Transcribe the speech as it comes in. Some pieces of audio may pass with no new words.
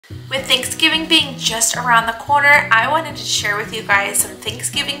With Thanksgiving being just around the corner, I wanted to share with you guys some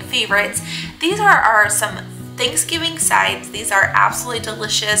Thanksgiving favorites. These are some Thanksgiving sides. These are absolutely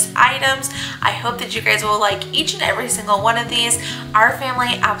delicious items. I hope that you guys will like each and every single one of these. Our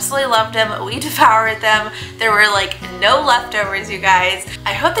family absolutely loved them. We devoured them. There were like no leftovers, you guys.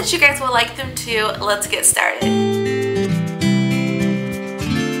 I hope that you guys will like them too. Let's get started.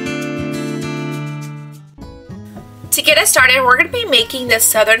 To get us started, we're going to be making this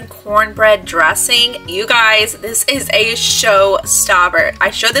southern cornbread dressing. You guys, this is a showstopper.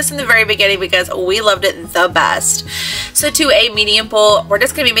 I showed this in the very beginning because we loved it the best. So to a medium bowl, we're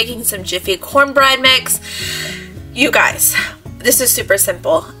just going to be making some Jiffy cornbread mix. You guys, this is super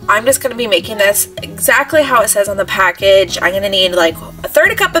simple. I'm just going to be making this exactly how it says on the package. I'm going to need like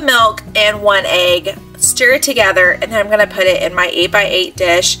 1/3 cup of milk and 1 egg. Stir it together, and then I'm going to put it in my 8x8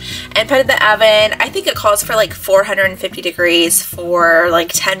 dish and put it in the oven. I think it calls for like 450 degrees for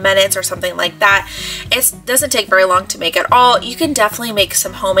like 10 minutes or something like that. It doesn't take very long to make at all. You can definitely make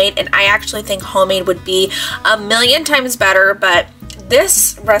some homemade, and I actually think homemade would be a million times better, but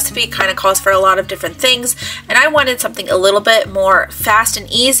this recipe kind of calls for a lot of different things, and I wanted something a little bit more fast and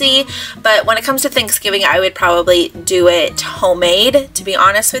easy. But when it comes to Thanksgiving, I would probably do it homemade, to be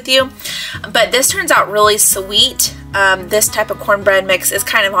honest with you. But this turns out really sweet. This type of cornbread mix is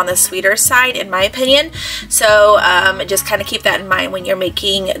kind of on the sweeter side in my opinion, so just kind of keep that in mind when you're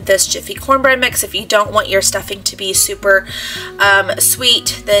making this Jiffy cornbread mix. If you don't want your stuffing to be super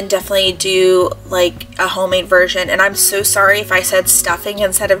sweet, then definitely do like a homemade version. And I'm so sorry if I said stuffing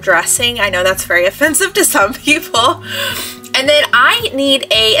instead of dressing. I know that's very offensive to some people. And then I need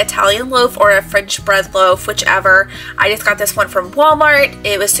a Italian loaf or a French bread loaf, whichever. I just got this one from Walmart.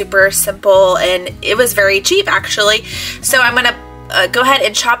 It was super simple and it was very cheap actually. So I'm gonna go ahead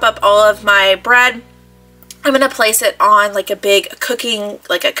and chop up all of my bread. I'm gonna place it on like a big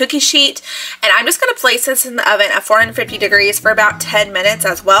cookie sheet, and I'm just gonna place this in the oven at 450 degrees for about 10 minutes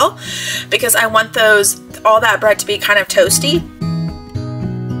as well, because I want all that bread to be kind of toasty.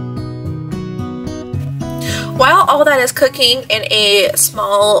 While all that is cooking in a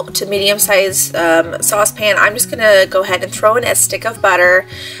small to medium sized saucepan, I'm just gonna go ahead and throw in a stick of butter,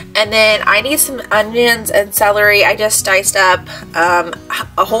 and then I need some onions and celery. I just diced up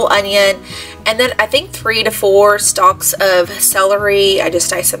a whole onion, and then I think 3 to 4 stalks of celery. I just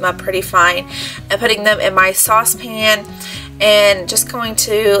diced them up pretty fine and putting them in my saucepan. And just going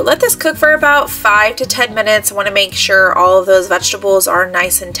to let this cook for about 5 to 10 minutes. I want to make sure all of those vegetables are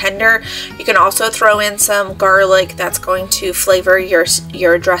nice and tender. You can also throw in some garlic. That's going to flavor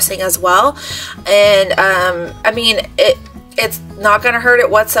your dressing as well. And I mean, it's not going to hurt it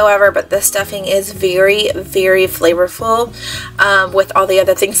whatsoever, but the stuffing is very, very flavorful with all the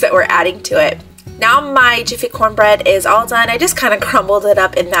other things that we're adding to it. Now my Jiffy cornbread is all done. I just kind of crumbled it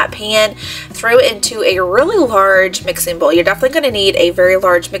up in that pan, threw it into a really large mixing bowl. You're definitely going to need a very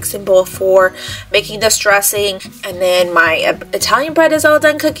large mixing bowl for making this dressing. And then my Italian bread is all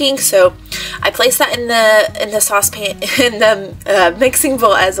done cooking, so I placed that in the saucepan, in the mixing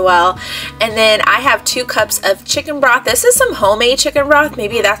bowl as well. And then I have 2 cups of chicken broth. This is some homemade chicken broth.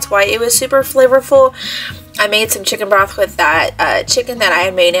 Maybe that's why it was super flavorful. I made some chicken broth with that chicken that I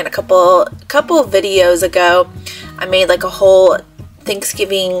had made in a couple videos ago. I made like a whole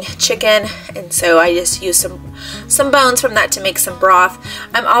Thanksgiving chicken, and so I just used some bones from that to make some broth.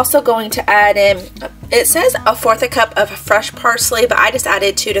 I'm also going to add in, it says 1/4 cup of fresh parsley, but I just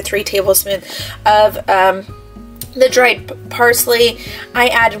added 2 to 3 tablespoons of the dried parsley. I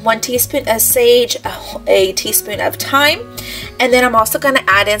added 1 teaspoon of sage, a teaspoon of thyme, and then I'm also going to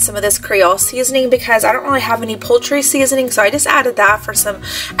add in some of this Creole seasoning because I don't really have any poultry seasoning, so I just added that for some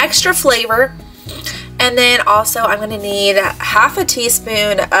extra flavor. And then also I'm going to need 1/2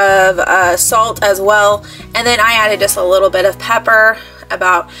 teaspoon of salt as well, and then I added just a little bit of pepper,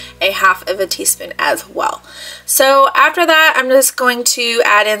 about 1/2 teaspoon as well. So after that, I'm just going to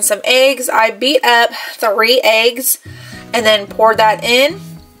add in some eggs. I beat up 3 eggs and then pour that in.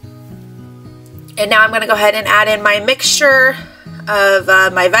 And now I'm going to go ahead and add in my mixture of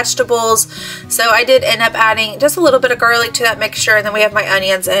my vegetables. So I did end up adding just a little bit of garlic to that mixture, and then we have my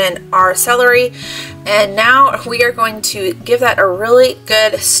onions and our celery. And now we are going to give that a really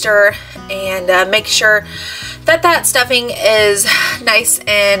good stir and make sure that that stuffing is nice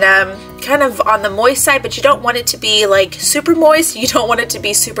and kind of on the moist side, but you don't want it to be like super moist. You don't want it to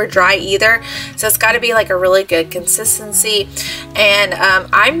be super dry either. So it's got to be like a really good consistency. And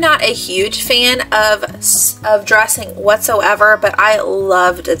I'm not a huge fan of dressing whatsoever, but I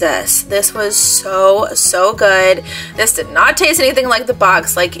loved this. This was so good. This did not taste anything like the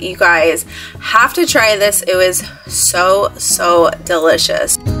box. Like, you guys have to try this. It was so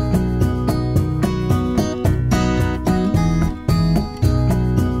delicious.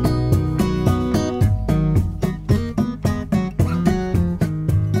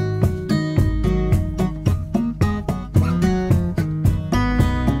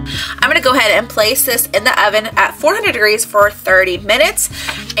 going to go ahead and place this in the oven at 400 degrees for 30 minutes.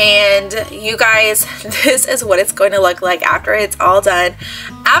 And you guys, this is what it's going to look like after it's all done.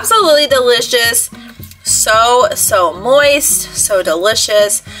 Absolutely delicious. So moist, so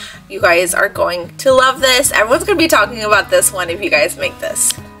delicious. You guys are going to love this. Everyone's going to be talking about this one if you guys make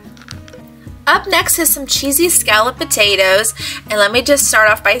this. Up next is some cheesy scalloped potatoes, and let me just start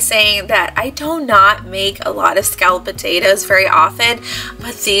off by saying that I do not make a lot of scalloped potatoes very often,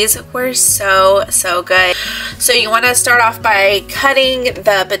 but these were so good. So you want to start off by cutting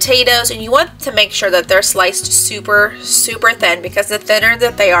the potatoes, and you want to make sure that they're sliced super thin, because the thinner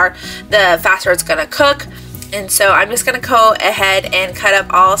that they are, the faster it's going to cook. And so I'm just going to go ahead and cut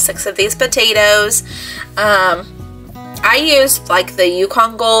up all 6 of these potatoes. I used like the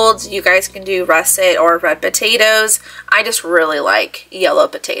Yukon Golds. You guys can do russet or red potatoes. I just really like yellow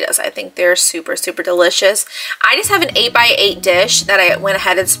potatoes. I think they're super delicious. I just have an 8x8 dish that I went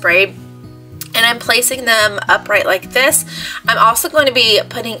ahead and sprayed, and I'm placing them upright like this. I'm also going to be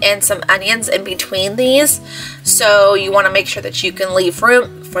putting in some onions in between these, so you want to make sure that you can leave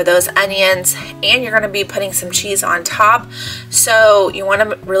room for those onions, and you're going to be putting some cheese on top, so you want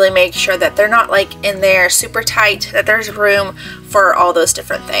to really make sure that they're not like in there super tight, that there's room for all those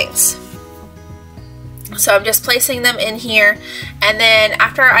different things. So I'm just placing them in here, and then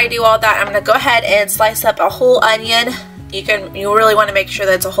after I do all that, I'm going to go ahead and slice up a whole onion. You really want to make sure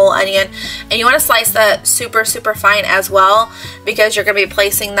that it's a whole onion, and you want to slice that super fine as well, because you're going to be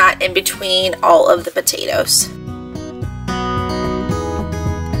placing that in between all of the potatoes.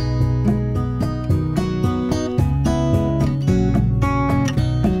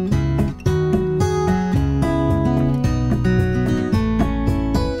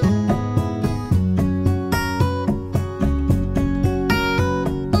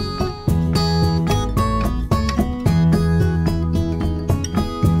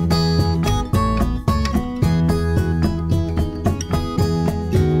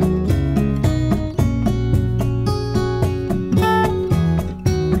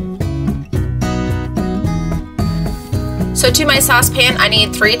 So to my saucepan, I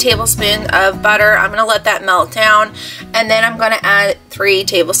need 3 tablespoons of butter. I'm going to let that melt down, and then I'm going to add 3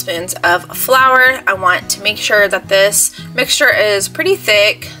 tablespoons of flour. I want to make sure that this mixture is pretty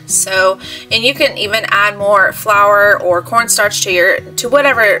thick. So, and you can even add more flour or cornstarch to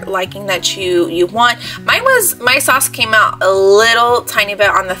whatever liking that you want. My sauce came out a little tiny bit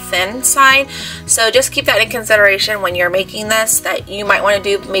on the thin side, so just keep that in consideration when you're making this, that you might want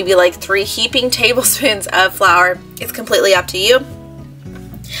to do maybe like 3 heaping tablespoons of flour. It's completely up to you.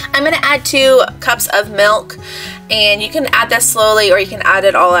 I'm going to add 2 cups of milk, and you can add this slowly or you can add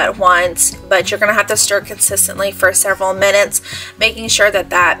it all at once, but you're going to have to stir consistently for several minutes, making sure that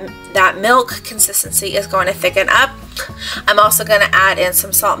that milk consistency is going to thicken up. I'm also going to add in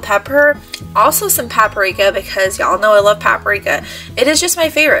some salt and pepper, also some paprika, because y'all know I love paprika. It is just my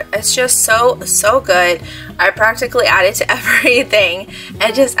favorite. It's just so good. I practically add it to everything, and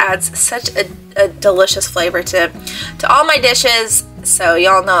it just adds such a delicious flavor to all my dishes. So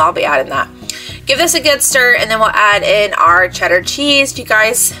y'all know I'll be adding that. Give this a good stir, and then we'll add in our cheddar cheese. You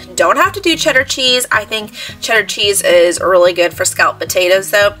guys don't have to do cheddar cheese. I think cheddar cheese is really good for scalloped potatoes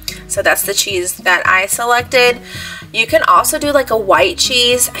though, so that's the cheese that I selected. You can also do like a white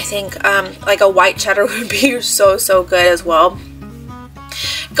cheese. I think like a white cheddar would be so good as well.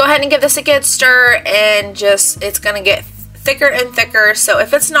 Go ahead and give this a good stir, and just it's gonna get thicker and thicker. So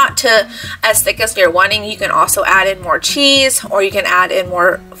if it's not as thick as you're wanting, you can also add in more cheese, or you can add in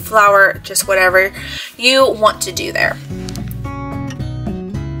more flour, just whatever you want to do there.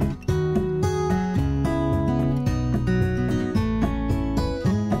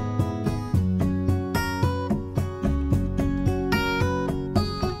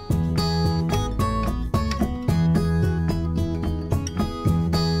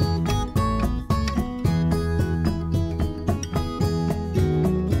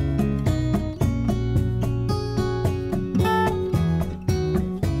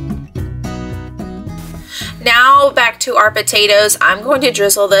 Now back to our potatoes. I'm going to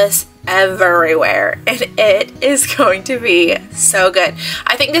drizzle this everywhere, and it is going to be so good.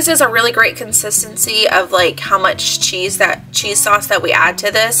 I think this is a really great consistency of like how much cheese sauce that we add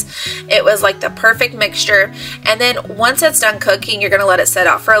to this. It was like the perfect mixture, and then once it's done cooking, you're going to let it sit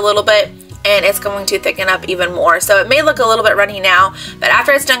out for a little bit, and it's going to thicken up even more. So it may look a little bit runny now, but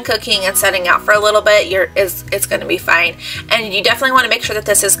after it's done cooking and setting out for a little bit, it's going to be fine. And you definitely want to make sure that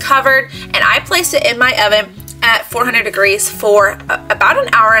this is covered, and I placed it in my oven at 400 degrees for about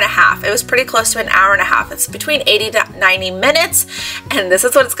an hour and a half. It was pretty close to an hour and a half. It's between 80 to 90 minutes, and this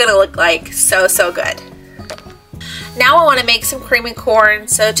is what it's going to look like. So good. Now I want to make some creamy corn.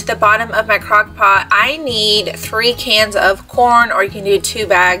 So to the bottom of my crock pot, I need 3 cans of corn, or you can do 2 to 3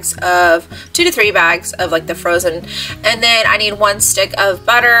 bags of like the frozen. And then I need 1 stick of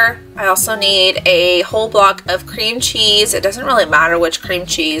butter. I also need a whole block of cream cheese. It doesn't really matter which cream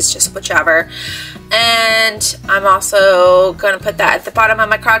cheese, just whichever. And I'm also going to put that at the bottom of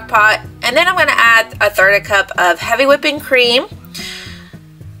my crock pot. And then I'm going to add 1/3 cup of heavy whipping cream.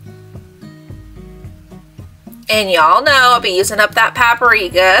 And y'all know I'll be using up that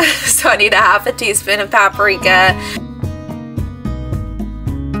paprika, so I need 1/2 teaspoon of paprika.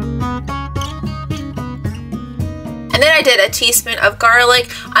 And then I did a teaspoon of garlic.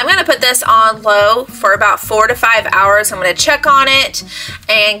 I'm going to put this on low for about 4 to 5 hours. I'm going to check on it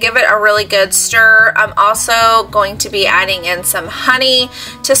and give it a really good stir. I'm also going to be adding in some honey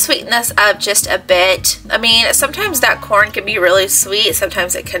to sweeten this up just a bit. I mean, sometimes that corn can be really sweet.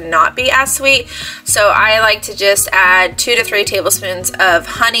 Sometimes it cannot be as sweet. So I like to just add 2 to 3 tablespoons of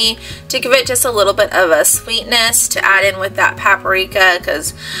honey to give it just a little bit of a sweetness to add in with that paprika,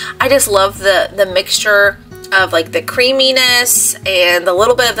 because I just love the mixture of like the creaminess and a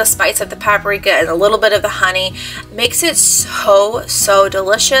little bit of the spice of the paprika and a little bit of the honey. Makes it so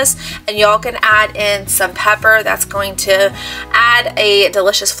delicious. And y'all can add in some pepper. That's going to add a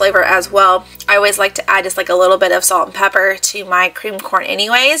delicious flavor as well. I always like to add just like a little bit of salt and pepper to my cream corn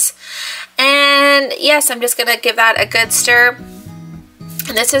anyways. And yes, I'm just gonna give that a good stir.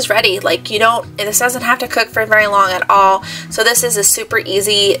 And this is ready. Like, this doesn't have to cook for very long at all. So this is a super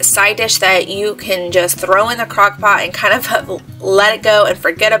easy side dish that you can just throw in the crock pot and kind of let it go and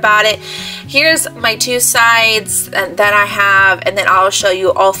forget about it. Here's my 2 sides that I have, and then I'll show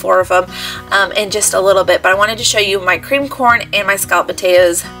you all 4 of them in just a little bit. But I wanted to show you my cream corn and my scalloped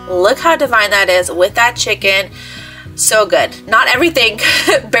potatoes. Look how divine that is with that chicken. So good. Not everything,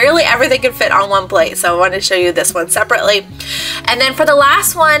 barely everything can fit on one plate, so I wanted to show you this one separately. And then for the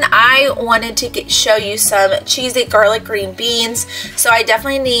last one, I wanted to show you some cheesy garlic green beans. So I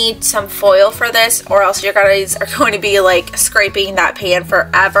definitely need some foil for this, or else you guys are going to be like scraping that pan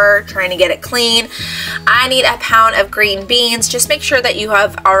forever trying to get it clean. I need a pound of green beans. Just make sure that you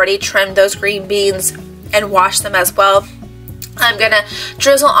have already trimmed those green beans and washed them as well. I'm gonna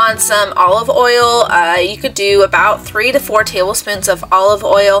drizzle on some olive oil. You could do about 3 to 4 tablespoons of olive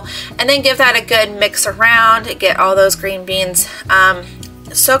oil, and then give that a good mix around. Get all those green beans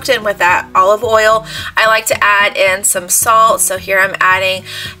soaked in with that olive oil. I like to add in some salt. So here I'm adding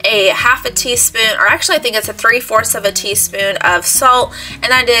a 1/2 teaspoon, or actually I think it's a 3/4 of a teaspoon of salt,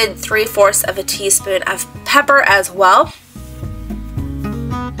 and I did 3/4 of a teaspoon of pepper as well.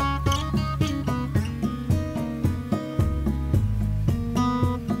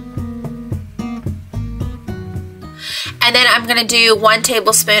 And then I'm gonna do 1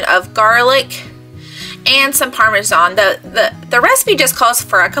 tablespoon of garlic and some Parmesan. The recipe just calls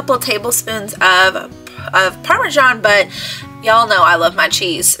for a couple of tablespoons of Parmesan, but y'all know I love my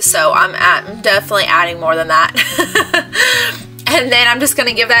cheese, so I'm definitely adding more than that. And then I'm just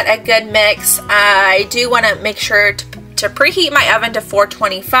gonna give that a good mix. I do wanna make sure to preheat my oven to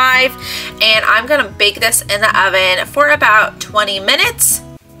 425, and I'm gonna bake this in the oven for about 20 minutes.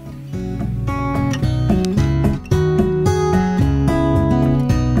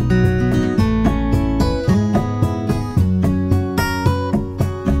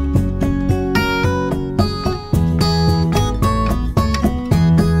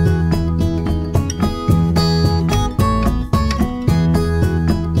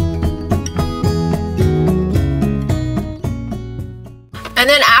 And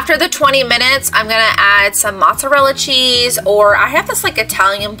then after the 20 minutes, I'm gonna add some mozzarella cheese, or I have this like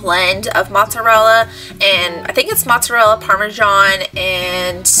Italian blend of mozzarella, and I think it's mozzarella, Parmesan,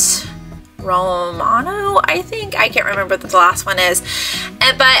 and Romano, I think. I can't remember what the last one is.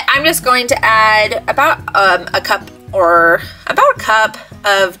 But I'm just going to add about a cup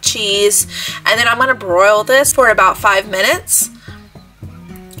of cheese, and then I'm gonna broil this for about 5 minutes.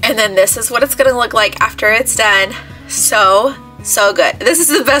 And then this is what it's gonna look like after it's done. So good. This is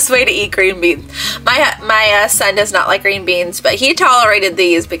the best way to eat green beans. My son does not like green beans, but he tolerated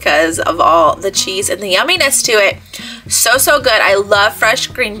these because of all the cheese and the yumminess to it. So good. I love fresh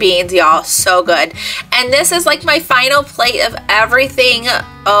green beans, y'all. So good. And this is like my final plate of everything.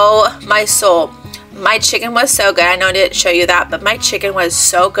 Oh my soul. My chicken was so good. I know I didn't show you that, but my chicken was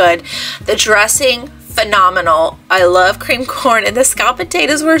so good. The dressing, phenomenal. I love cream corn, and the scalloped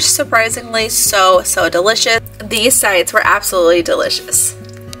potatoes were surprisingly so delicious. These sides were absolutely delicious.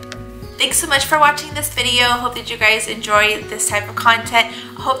 Thanks so much for watching this video. Hope that you guys enjoy this type of content.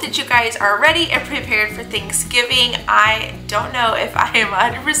 I hope that you guys are ready and prepared for Thanksgiving. I don't know if I am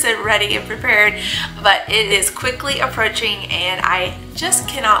 100% ready and prepared, but it is quickly approaching and I just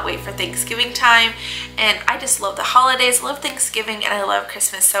cannot wait for Thanksgiving time. And I just love the holidays, love Thanksgiving, and I love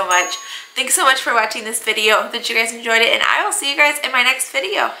Christmas so much. Thanks so much for watching this video. I hope that you guys enjoyed it, and I will see you guys in my next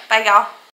video. Bye, y'all.